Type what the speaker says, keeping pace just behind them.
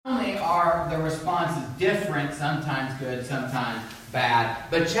the response is different, sometimes good, sometimes bad.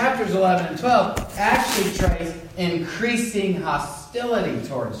 But chapters 11 and 12 actually trace increasing hostility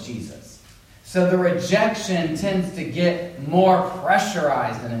towards Jesus. So the rejection tends to get more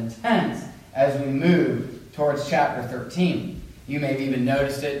pressurized and intense as we move towards chapter 13. You may have even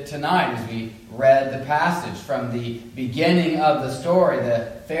noticed it tonight as we read the passage from the beginning of the story.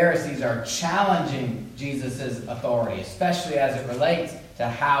 The Pharisees are challenging Jesus' authority, especially as it relates to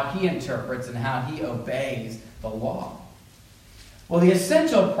how he interprets and how he obeys the law. Well, the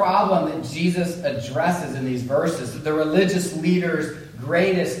essential problem that Jesus addresses in these verses, the religious leaders'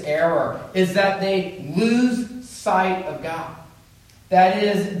 greatest error, is that they lose sight of God. That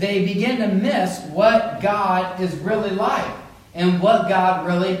is, they begin to miss what God is really like and what God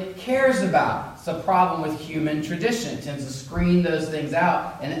really cares about. It's a problem with human tradition. It tends to screen those things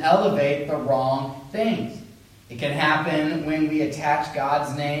out and elevate the wrong things. It can happen when we attach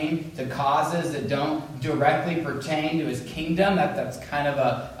God's name to causes that don't directly pertain to his kingdom. That's kind of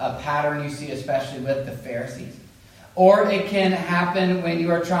a pattern you see especially with the Pharisees. Or it can happen when you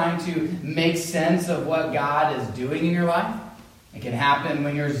are trying to make sense of what God is doing in your life. It can happen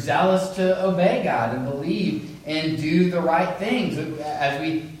when you're zealous to obey God and believe and do the right things. As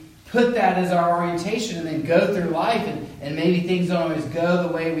we put that as our orientation and then go through life and maybe things don't always go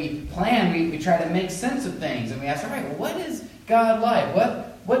the way we plan, we try to make sense of things. And we ask, all right, well, what is God like?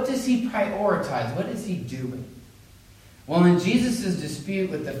 What does he prioritize? What is he doing? Well, in Jesus'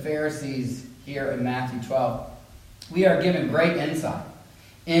 dispute with the Pharisees here in Matthew 12, we are given great insight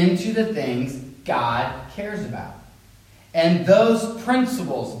into the things God cares about. And those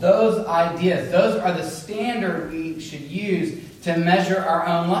principles, those ideas, those are the standard we should use to measure our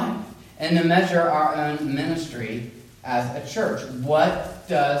own life and to measure our own ministry as a church. What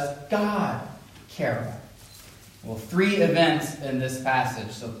does God care about? Well, 3 events in this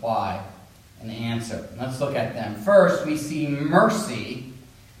passage supply an answer. Let's look at them. First, we see mercy,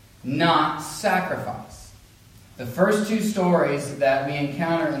 not sacrifice. The first 2 stories that we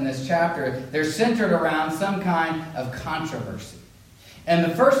encounter in this chapter, they're centered around some kind of controversy. And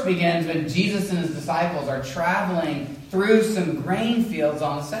the first begins when Jesus and his disciples are traveling through some grain fields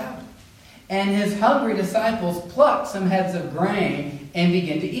on the Sabbath. And his hungry disciples pluck some heads of grain and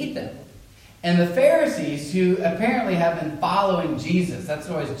begin to eat them. And the Pharisees, who apparently have been following Jesus, that's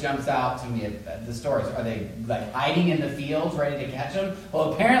what always jumps out to me at the stories. Are they like hiding in the fields, ready to catch him?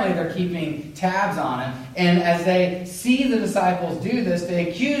 Well, apparently they're keeping tabs on him. And as they see the disciples do this, they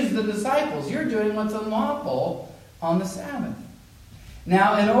accuse the disciples, you're doing what's unlawful on the Sabbath.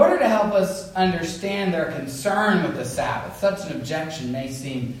 Now, in order to help us understand their concern with the Sabbath, such an objection may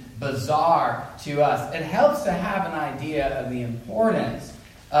seem bizarre to us. It helps to have an idea of the importance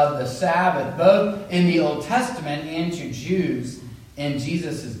of the Sabbath, both in the Old Testament and to Jews in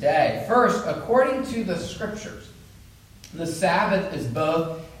Jesus' day. First, according to the Scriptures, the Sabbath is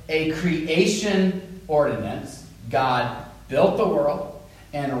both a creation ordinance. God built the world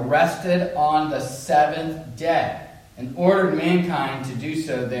and rested on the 7th day and ordered mankind to do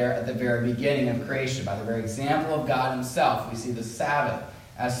so there at the very beginning of creation. By the very example of God himself, we see the Sabbath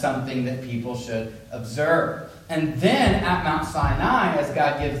as something that people should observe. And then at Mount Sinai, as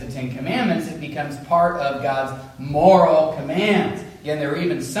God gives the 10 Commandments, it becomes part of God's moral commands. Again, there were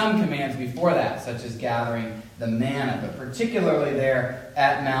even some commands before that, such as gathering the manna. But particularly there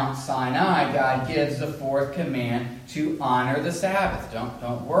at Mount Sinai, God gives the 4th command to honor the Sabbath.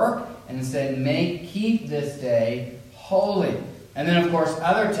 Don't work, and instead keep this day holy. And then, of course,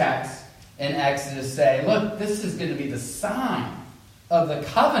 other texts in Exodus say, look, this is going to be the sign of the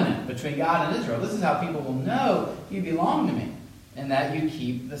covenant between God and Israel. This is how people will know you belong to me and that you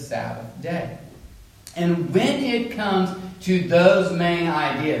keep the Sabbath day. And when it comes to those main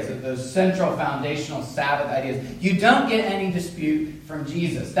ideas, those central foundational Sabbath ideas, you don't get any dispute from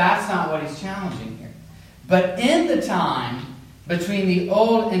Jesus. That's not what he's challenging here. But in the time between the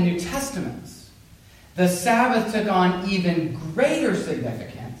Old and New Testaments, the Sabbath took on even greater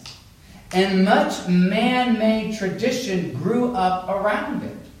significance. And much man-made tradition grew up around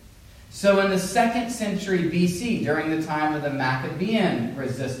it. So in the 2nd century BC, during the time of the Maccabean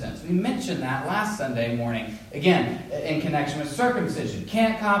resistance, we mentioned that last Sunday morning, again, in connection with circumcision.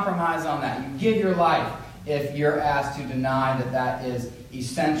 Can't compromise on that. You give your life if you're asked to deny that is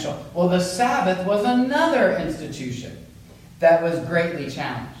essential. Well, the Sabbath was another institution that was greatly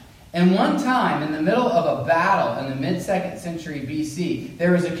challenged. And one time, in the middle of a battle in the mid-2nd century BC,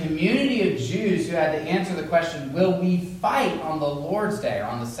 there was a community of Jews who had to answer the question, will we fight on the Lord's Day or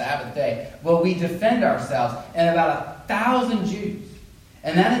on the Sabbath day? Will we defend ourselves? And about 1,000 Jews,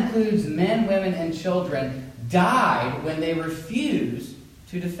 and that includes men, women, and children, died when they refused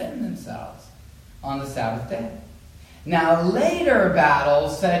to defend themselves on the Sabbath day. Now, later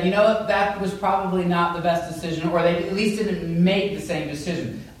battles said, that was probably not the best decision, or they at least didn't make the same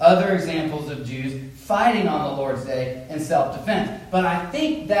decision. Other examples of Jews fighting on the Lord's Day in self-defense. But I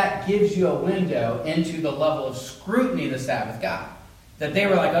think that gives you a window into the level of scrutiny the Sabbath got. That they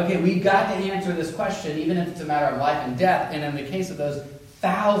were like, okay, we've got to answer this question, even if it's a matter of life and death. And in the case of those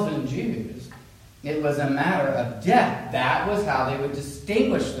 1,000 Jews, it was a matter of death. That was how they would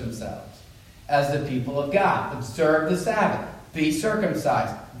distinguish themselves as the people of God. Observe the Sabbath. Be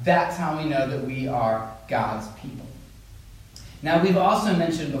circumcised. That's how we know that we are God's people. Now, we've also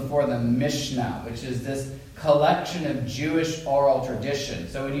mentioned before the Mishnah, which is this collection of Jewish oral tradition.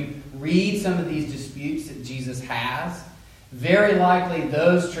 So when you read some of these disputes that Jesus has, very likely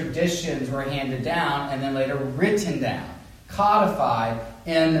those traditions were handed down and then later written down, codified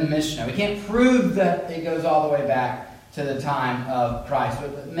in the Mishnah. We can't prove that it goes all the way back to the time of Christ,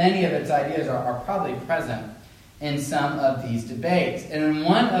 but many of its ideas are probably present in some of these debates. And in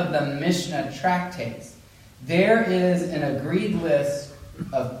one of the Mishnah tractates, there is an agreed list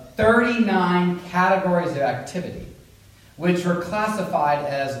of 39 categories of activity, which were classified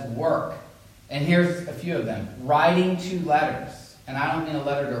as work. And here's a few of them. Writing 2 letters. And I don't mean a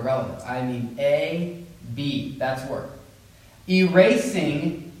letter to a relative. I mean A, B. That's work.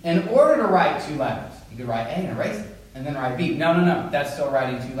 Erasing in order to write 2 letters. You could write A and erase it, and then write B. No. That's still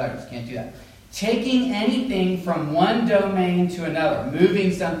writing 2 letters. Can't do that. Taking anything from one domain to another.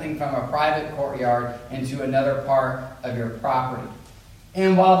 Moving something from a private courtyard into another part of your property.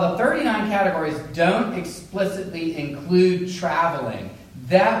 And while the 39 categories don't explicitly include traveling,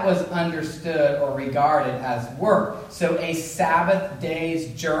 that was understood or regarded as work. So a Sabbath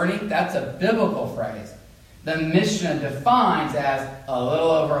day's journey, that's a biblical phrase. The Mishnah defines as a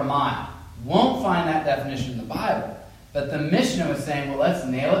little over a mile. Won't find that definition in the Bible. But the Mishnah was saying, well, let's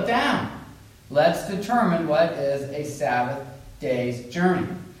nail it down. Let's determine what is a Sabbath day's journey.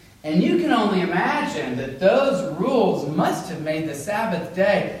 And you can only imagine that those rules must have made the Sabbath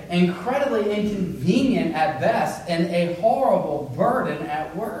day incredibly inconvenient at best and a horrible burden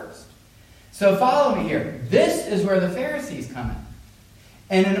at worst. So follow me here. This is where the Pharisees come in.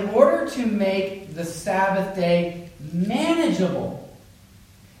 And in order to make the Sabbath day manageable,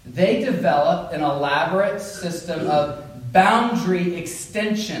 they developed an elaborate system of boundary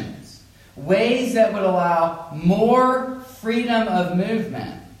extensions, ways that would allow more freedom of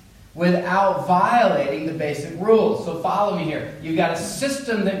movement without violating the basic rules. So follow me here. You've got a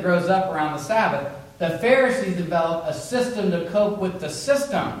system that grows up around the Sabbath. The Pharisees developed a system to cope with the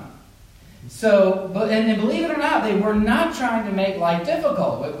system. So, and believe it or not, they were not trying to make life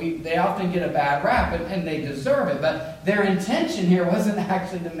difficult. They often get a bad rap, and they deserve it. But their intention here wasn't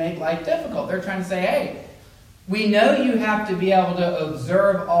actually to make life difficult. They're trying to say, hey, we know you have to be able to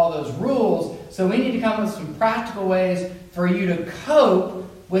observe all those rules, so we need to come up with some practical ways for you to cope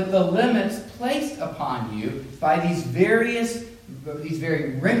with the limits placed upon you by these very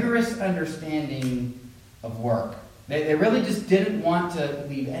rigorous understanding of work. They really just didn't want to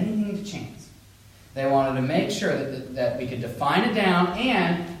leave anything to chance. They wanted to make sure that we could define it down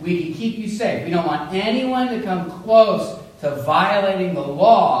and we could keep you safe. We don't want anyone to come close to violating the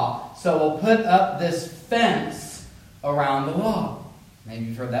law, so we'll put up this fence around the law. Maybe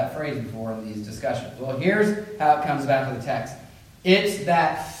you've heard that phrase before in these discussions. Well, here's how it comes back to the text. It's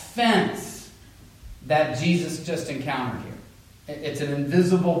that fence that Jesus just encountered here. It's an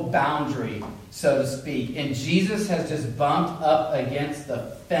invisible boundary, so to speak. And Jesus has just bumped up against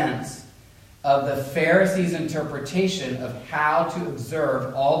the fence of the Pharisees' interpretation of how to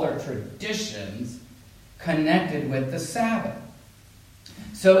observe all their traditions connected with the Sabbath.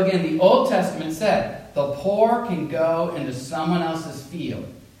 So again, the Old Testament said, the poor can go into someone else's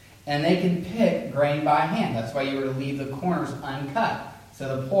field and they can pick grain by hand. That's why you were to leave the corners uncut,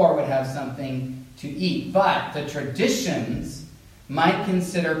 so the poor would have something to eat. But the traditions might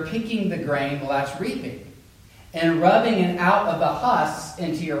consider picking the grain, well, that's reaping, and rubbing it out of the husks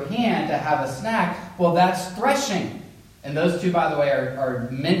into your hand to have a snack, well, that's threshing. And those two, by the way, are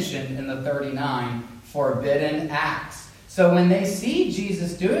mentioned in the 39 forbidden acts. So when they see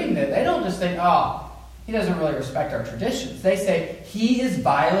Jesus doing that, they don't just think, oh, he doesn't really respect our traditions. They say, he is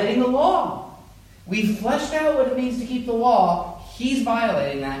violating the law. We've fleshed out what it means to keep the law. He's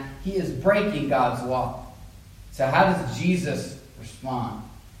violating that. He is breaking God's law. So how does Jesus respond?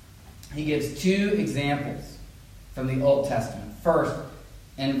 He gives 2 examples from the Old Testament. First,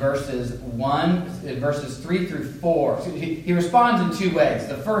 in verses 3 through 4. So he responds in 2 ways.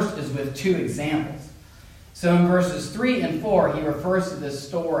 The first is with 2 examples. So in verses 3 and 4, he refers to this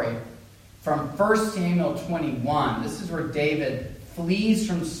story from 1 Samuel 21. This is where David flees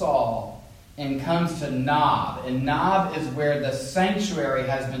from Saul and comes to Nob. And Nob is where the sanctuary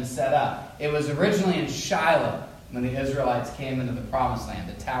has been set up. It was originally in Shiloh when the Israelites came into the Promised Land.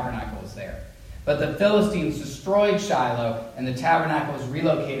 The tabernacle was there. But the Philistines destroyed Shiloh, and the tabernacle was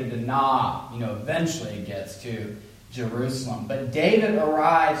relocated to Nob. Eventually it gets to Jerusalem. But David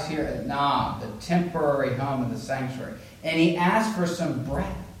arrives here at Nob, the temporary home of the sanctuary, and he asks for some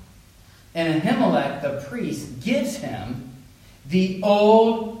bread. And Ahimelech, the priest, gives him the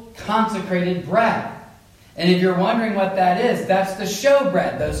old consecrated bread. And if you're wondering what that is, that's the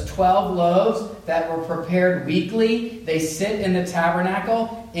showbread. Those 12 loaves that were prepared weekly, they sit in the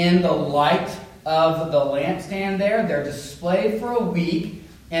tabernacle in the light of the lampstand there. They're displayed for a week,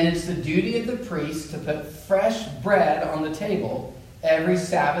 and it's the duty of the priest to put fresh bread on the table every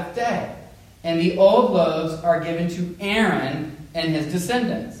Sabbath day. And the old loaves are given to Aaron and his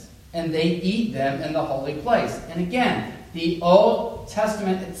descendants, and they eat them in the holy place. And again, the Old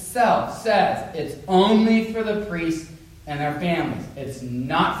Testament itself says it's only for the priests and their families. It's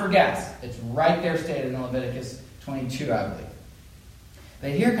not for guests. It's right there stated in Leviticus 22, I believe.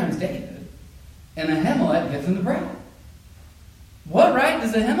 But here comes David, and Ahimelech gives him the bread. What right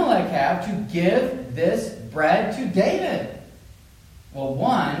does Ahimelech have to give this bread to David? Well,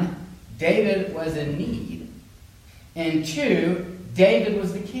 one, David was in need. And two, David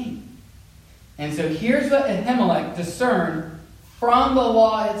was the king. And so here's what Ahimelech discerned from the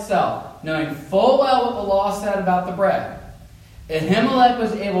law itself, knowing full well what the law said about the bread. Ahimelech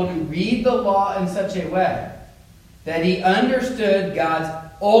was able to read the law in such a way that he understood God's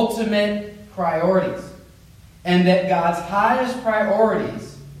ultimate priorities, and that God's highest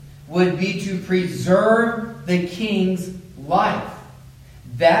priorities would be to preserve the king's life.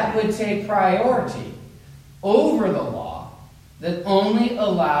 That would take priority over the law that only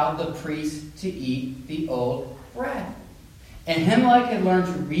allowed the priest to eat the old bread. And Ahimelech had learned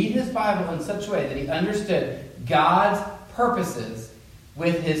to read his Bible in such a way that he understood God's purposes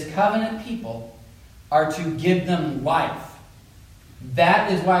with his covenant people are to give them life.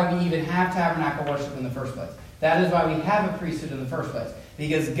 That is why we even have tabernacle worship in the first place. That is why we have a priesthood in the first place.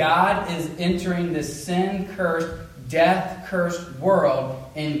 Because God is entering this sin-cursed, death-cursed world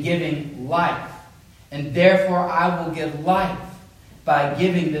and giving life. And therefore I will give life by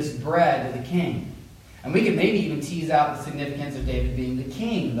giving this bread to the king. And we could maybe even tease out the significance of David being the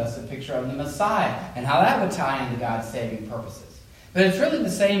king, thus a picture of the Messiah, and how that would tie into God's saving purposes. But it's really the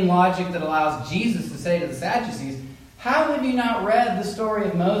same logic that allows Jesus to say to the Sadducees, how have you not read the story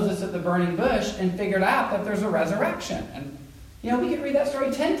of Moses at the burning bush and figured out that there's a resurrection? And, we could read that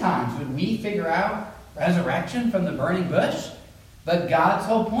story 10 times. Would we figure out resurrection from the burning bush? But God's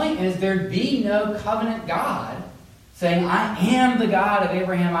whole point is there'd be no covenant God saying, I am the God of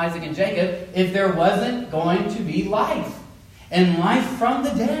Abraham, Isaac, and Jacob, if there wasn't going to be life. And life from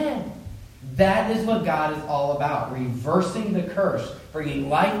the dead. That is what God is all about. Reversing the curse. Bringing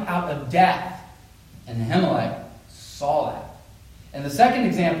life out of death. And Ahimelech saw that. And the second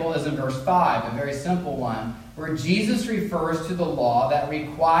example is in verse 5, a very simple one, where Jesus refers to the law that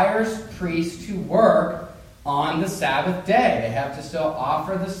requires priests to work on the Sabbath day. They have to still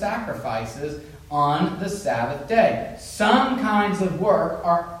offer the sacrifices on the Sabbath day. Some kinds of work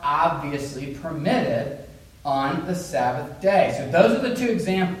are obviously permitted on the Sabbath day. So those are the two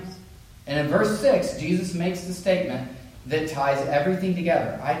examples. And in verse 6, Jesus makes the statement that ties everything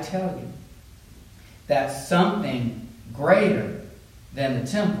together. I tell you that something greater than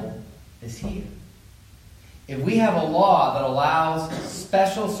the temple is here. If we have a law that allows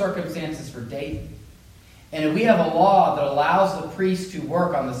special circumstances for David, and if we have a law that allows the priest to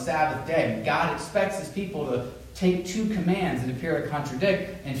work on the Sabbath day, God expects his people to take two commands that appear to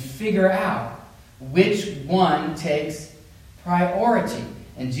contradict and figure out which one takes priority.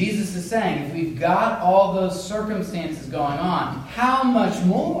 And Jesus is saying, if we've got all those circumstances going on, how much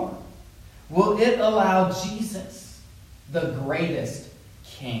more will it allow Jesus, the greatest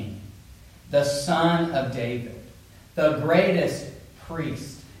king, the Son of David, the greatest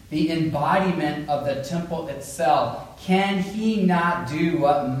priest, the embodiment of the temple itself, can he not do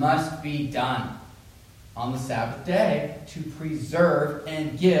what must be done on the Sabbath day to preserve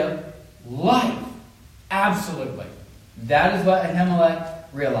and give life? Absolutely. That is what Ahimelech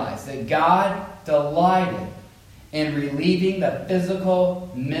realized, that God delighted in relieving the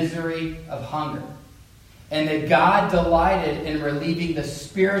physical misery of hunger. And that God delighted in relieving the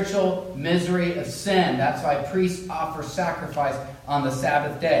spiritual misery of sin. That's why priests offer sacrifice on the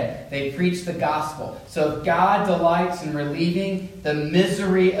Sabbath day. They preach the gospel. So if God delights in relieving the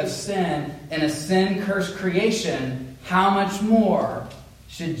misery of sin in a sin-cursed creation, how much more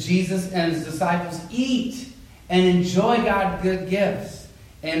should Jesus and his disciples eat and enjoy God's good gifts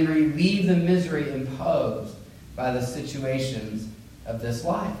and relieve the misery imposed by the situations of this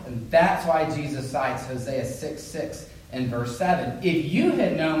life. And that's why Jesus cites Hosea 6:6 and verse 7. If you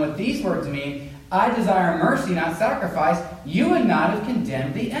had known what these words mean, I desire mercy, not sacrifice, you would not have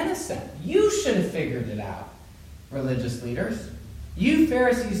condemned the innocent. You should have figured it out, religious leaders. You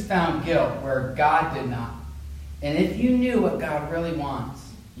Pharisees found guilt where God did not. And if you knew what God really wants,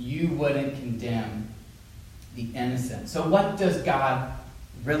 you wouldn't condemn the innocent. So what does God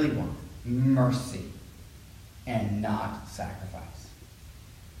really want? Mercy and not sacrifice.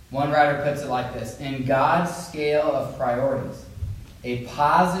 One writer puts it like this: in God's scale of priorities, a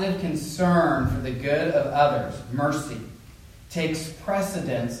positive concern for the good of others, mercy, takes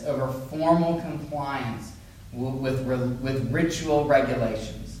precedence over formal compliance with ritual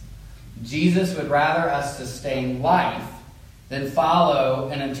regulations. Jesus would rather us sustain life than follow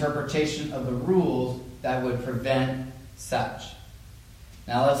an interpretation of the rules that would prevent such.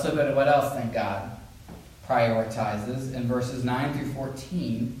 Now let's look at what else, thank God, prioritizes. In verses 9 through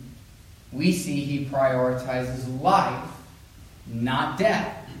 14, we see He prioritizes life, not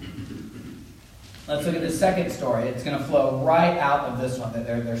death. Let's look at the second story. It's going to flow right out of this one.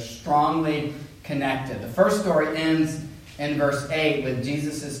 They're strongly connected. The first story ends in verse 8 with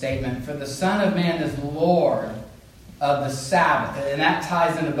Jesus' statement, "For the Son of Man is Lord of the Sabbath." And that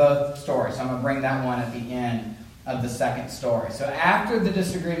ties into both stories. So I'm going to bring that one at the end of the second story. So after the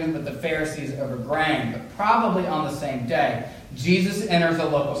disagreement with the Pharisees over grain, but probably on the same day, Jesus enters a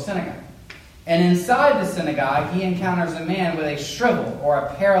local synagogue. And inside the synagogue, He encounters a man with a shriveled or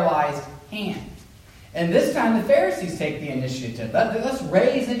a paralyzed hand. And this time the Pharisees take the initiative. Let's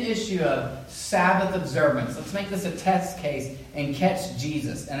raise an issue of Sabbath observance. Let's make this a test case and catch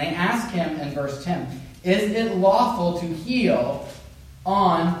Jesus. And they ask Him in verse 10, is it lawful to heal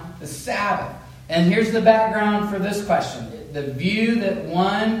on the Sabbath? And here's the background for this question. The view that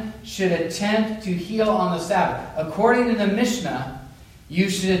one should attempt to heal on the Sabbath. According to the Mishnah, you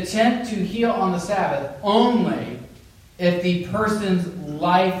should attempt to heal on the Sabbath only if the person's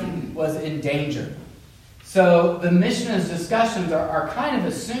life was in danger. So the Mishnah's discussions are kind of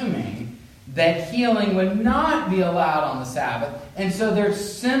assuming that healing would not be allowed on the Sabbath. And so they're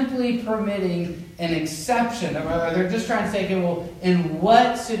simply permitting an exception. Or they're just trying to say, okay, well, in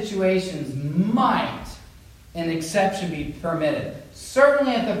what situations might an exception be permitted?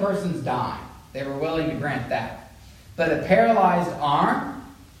 Certainly if the person's dying. They were willing to grant that. But a paralyzed arm,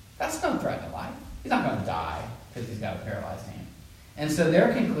 that's no threat to life. He's not going to die because he's got a paralyzed hand. And so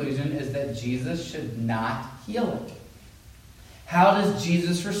their conclusion is that Jesus should not heal it. How does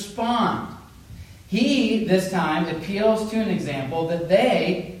Jesus respond? He, this time, appeals to an example that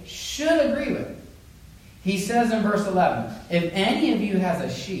they should agree with. He says in verse 11, if any of you has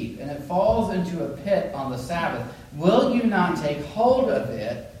a sheep and it falls into a pit on the Sabbath, will you not take hold of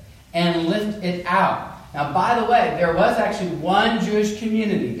it and lift it out? Now, by the way, there was actually one Jewish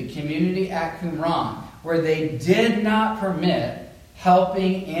community, the community at Qumran, where they did not permit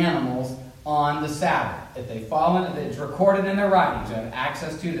helping animals on the Sabbath. If they fall in, it's recorded in their writings. You have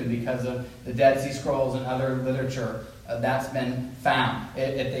access to them because of the Dead Sea Scrolls and other literature that's been found.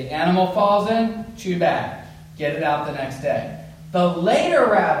 If the animal falls in, too bad. Get it out the next day. The later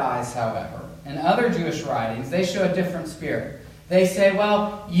rabbis, however, and other Jewish writings, they show a different spirit. They say,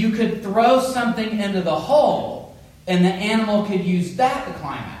 well, you could throw something into the hole and the animal could use that to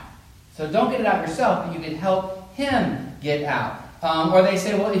climb out. So don't get it out yourself, but you could help him get out. Or they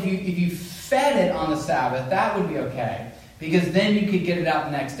say, well, if you fed it on the Sabbath, that would be okay, because then you could get it out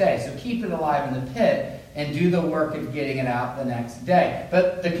the next day. So keep it alive in the pit and do the work of getting it out the next day.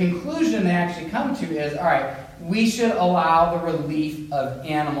 But the conclusion they actually come to is, all right, we should allow the relief of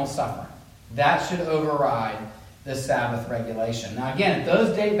animal suffering. That should override the Sabbath regulation. Now again, if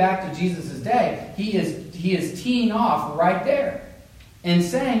those date back to Jesus' day, he is teeing off right there and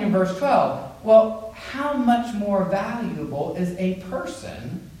saying in verse 12, well, how much more valuable is a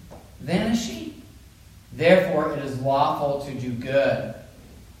person than a sheep? Therefore, it is lawful to do good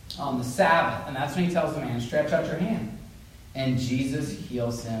on the Sabbath. And that's when he tells the man, stretch out your hand. And Jesus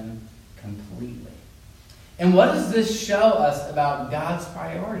heals him completely. And what does this show us about God's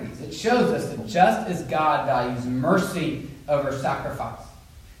priorities? It shows us that just as God values mercy over sacrifice,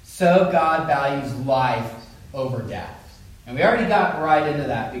 so God values life over death. And we already got right into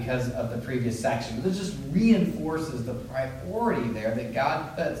that because of the previous section. But this just reinforces the priority there that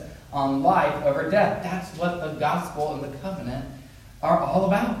God puts on life over death. That's what the gospel and the covenant are all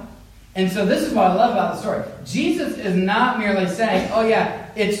about. And so this is what I love about the story. Jesus is not merely saying, oh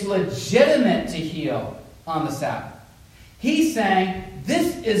yeah, it's legitimate to heal on the Sabbath. He's saying,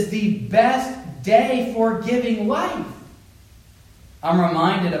 this is the best day for giving life. I'm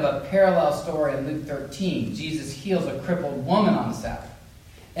reminded of a parallel story in Luke 13. Jesus heals a crippled woman on the Sabbath.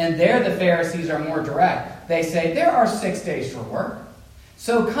 And there the Pharisees are more direct. They say, there are 6 days for work.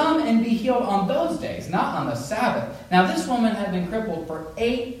 So come and be healed on those days, not on the Sabbath. Now this woman had been crippled for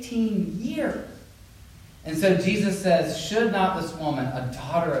 18 years. And so Jesus says, should not this woman, a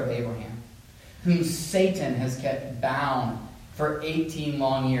daughter of Abraham, whom Satan has kept bound for 18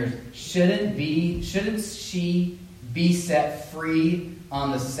 long years, shouldn't she be set free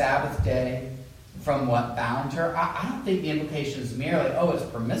on the Sabbath day from what bound her? I don't think the implication is merely, it's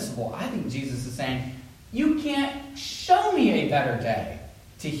permissible. I think Jesus is saying, you can't show me a better day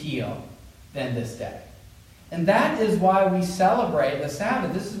to heal than this day. And that is why we celebrate the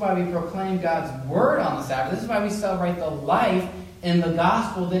Sabbath. This is why we proclaim God's word on the Sabbath. This is why we celebrate the life in the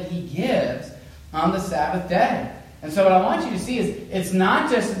gospel that he gives on the Sabbath day. And so what I want you to see is, it's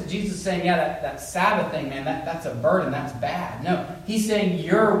not just Jesus saying, that Sabbath thing, man, that's a burden, that's bad. No, he's saying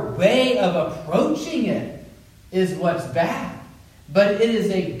your way of approaching it is what's bad. But it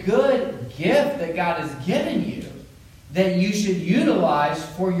is a good gift that God has given you that you should utilize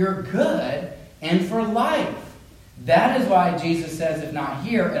for your good and for life. That is why Jesus says, if not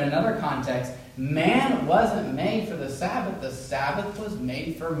here, in another context, man wasn't made for the Sabbath was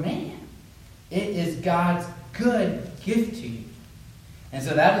made for man. It is God's good gift to you. And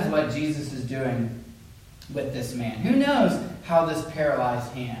so that is what Jesus is doing with this man. Who knows how this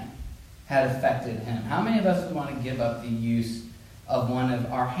paralyzed hand had affected him? How many of us would want to give up the use of one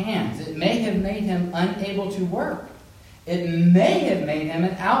of our hands? It may have made him unable to work. It may have made him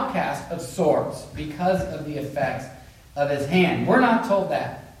an outcast of sorts because of the effects of his hand. We're not told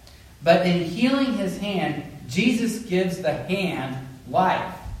that. But in healing his hand, Jesus gives the hand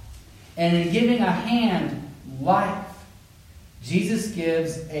life. And in giving a hand life, Jesus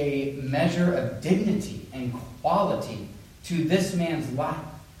gives a measure of dignity and quality to this man's life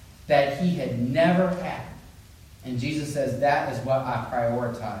that he had never had. And Jesus says, that is what I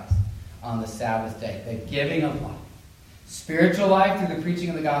prioritize on the Sabbath day, the giving of life. Spiritual life through the preaching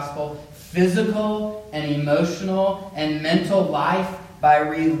of the gospel, physical and emotional and mental life by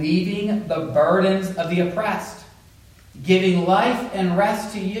relieving the burdens of the oppressed, giving life and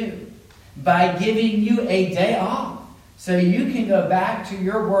rest to you by giving you a day off so you can go back to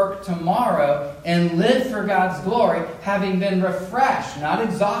your work tomorrow and live for God's glory, having been refreshed, not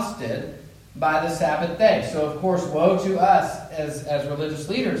exhausted, by the Sabbath day. So, of course, woe to us as religious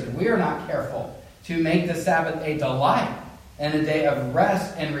leaders if we are not careful to make the Sabbath a delight and a day of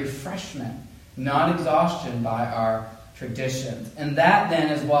rest and refreshment, not exhaustion by our traditions. And that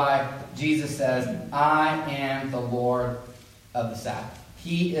then is why Jesus says, I am the Lord of the Sabbath.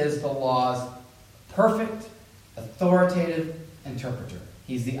 He is the law's perfect, authoritative interpreter.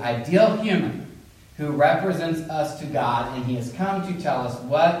 He's the ideal human who represents us to God, and he has come to tell us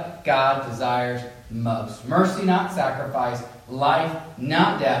what God desires most. Mercy, not sacrifice. Life,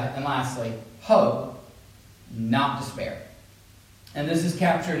 not death. And lastly, hope, not despair. And this is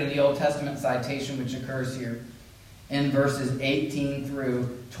captured in the Old Testament citation, which occurs here in verses 18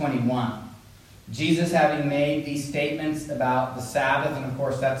 through 21. Jesus, having made these statements about the Sabbath, and of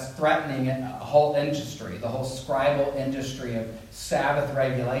course that's threatening a whole industry, the whole scribal industry of Sabbath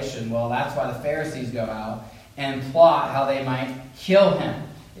regulation. Well, that's why the Pharisees go out and plot how they might kill him.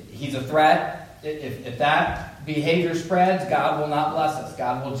 He's a threat. If that behavior spreads, God will not bless us.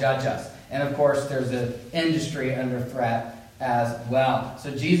 God will judge us. And of course, there's an industry under threat as well.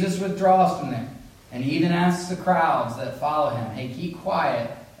 So Jesus withdraws from there. And he even asks the crowds that follow him, hey, keep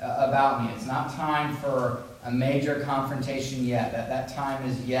quiet about me. It's not time for a major confrontation yet. That time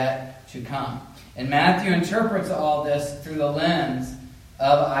is yet to come. And Matthew interprets all this through the lens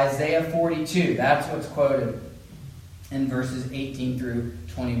of Isaiah 42. That's what's quoted in verses 18 through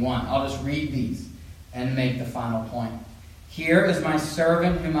 21. I'll just read these and make the final point. Here is my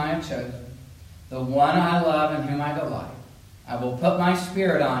servant whom I have chosen, the one I love and whom I delight. I will put my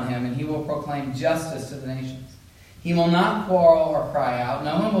spirit on him, and he will proclaim justice to the nations. He will not quarrel or cry out.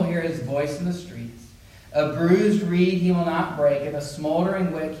 No one will hear his voice in the streets. A bruised reed he will not break, and a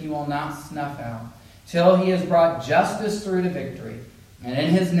smoldering wick he will not snuff out, till he has brought justice through to victory. And in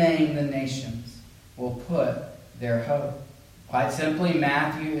his name the nations will put their hope. Quite simply,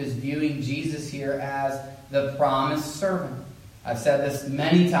 Matthew is viewing Jesus here as the promised servant. I've said this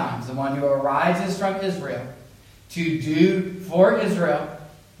many times. The one who arises from Israel to do for Israel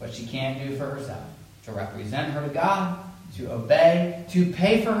what she can't do for herself. To represent her to God, to obey, to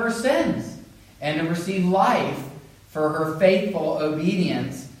pay for her sins, and to receive life for her faithful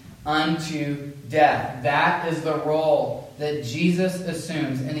obedience unto death. That is the role that Jesus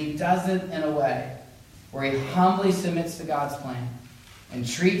assumes, and he does it in a way where he humbly submits to God's plan and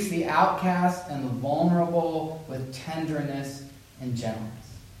treats the outcast and the vulnerable with tenderness and gentleness.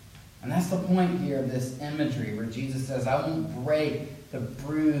 And that's the point here of this imagery where Jesus says, I won't break the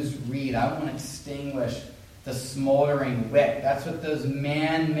bruised reed. I won't extinguish the smoldering wick. That's what those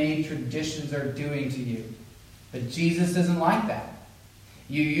man-made traditions are doing to you. But Jesus isn't like that.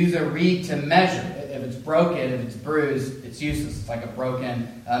 You use a reed to measure. If it's broken, if it's bruised, it's useless. It's like a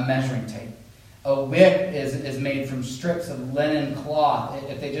broken measuring tape. A wick is made from strips of linen cloth.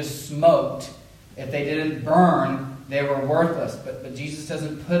 If they just smoked, if they didn't burn, they were worthless. But Jesus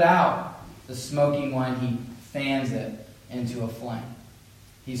doesn't put out the smoking one. He fans it into a flame.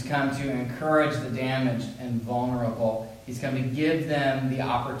 He's come to encourage the damaged and vulnerable. He's come to give them the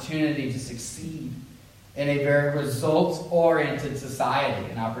opportunity to succeed in a very results-oriented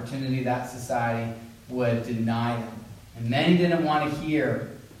society, an opportunity that society would deny them. And many didn't want to hear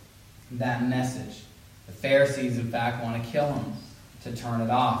that message. The Pharisees, in fact, want to kill him to turn it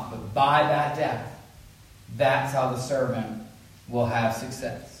off. But by that death, that's how the servant will have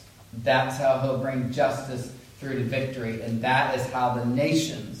success. That's how he'll bring justice through to victory. And that is how the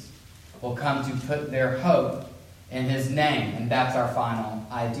nations will come to put their hope in his name. And that's our final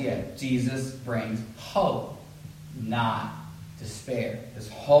idea. Jesus brings hope, not despair. His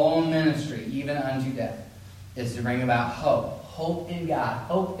whole ministry, even unto death, is to bring about hope. Hope in God.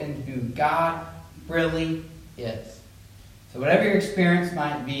 Hope in who God really is. So whatever your experience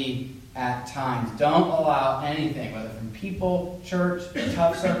might be at times, don't allow anything, whether from people, church,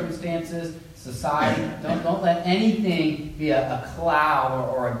 tough circumstances, society, don't let anything be a cloud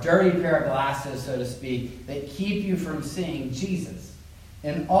or a dirty pair of glasses, so to speak, that keep you from seeing Jesus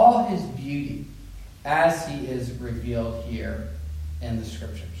in all his beauty as he is revealed here in the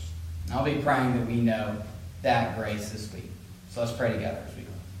Scriptures. And I'll be praying that we know that grace this week. So let's pray together as we go.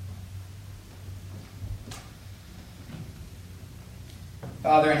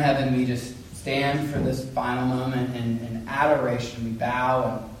 Father in heaven, we just stand for this final moment in adoration. We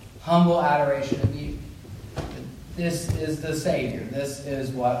bow in humble adoration of you. This is the Savior. This is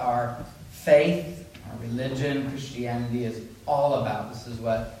what our faith, our religion, Christianity is all about. This is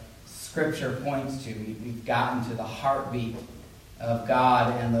what Scripture points to. We've gotten to the heartbeat of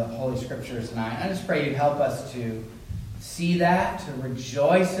God and the Holy Scriptures tonight. I just pray you'd help us to see that, to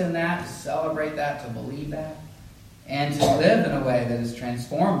rejoice in that, to celebrate that, to believe that, and to live in a way that is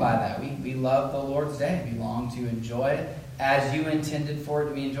transformed by that. We love the Lord's Day. We long to enjoy it as you intended for it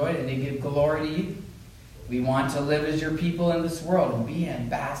to be enjoyed and to give glory to you. We want to live as your people in this world and be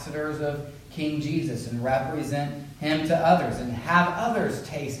ambassadors of King Jesus and represent him to others and have others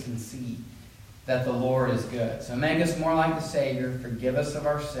taste and see that the Lord is good. So make us more like the Savior, forgive us of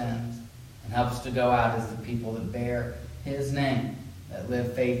our sins, and help us to go out as the people that bear his name, that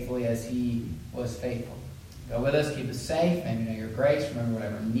live faithfully as he was faithful. Go with us, keep us safe, maybe know your grace. Remember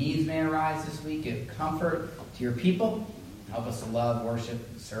whatever needs may arise this week. Give comfort to your people. Help us to love, worship,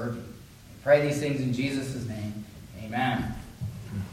 and serve you. We pray these things in Jesus' name. Amen.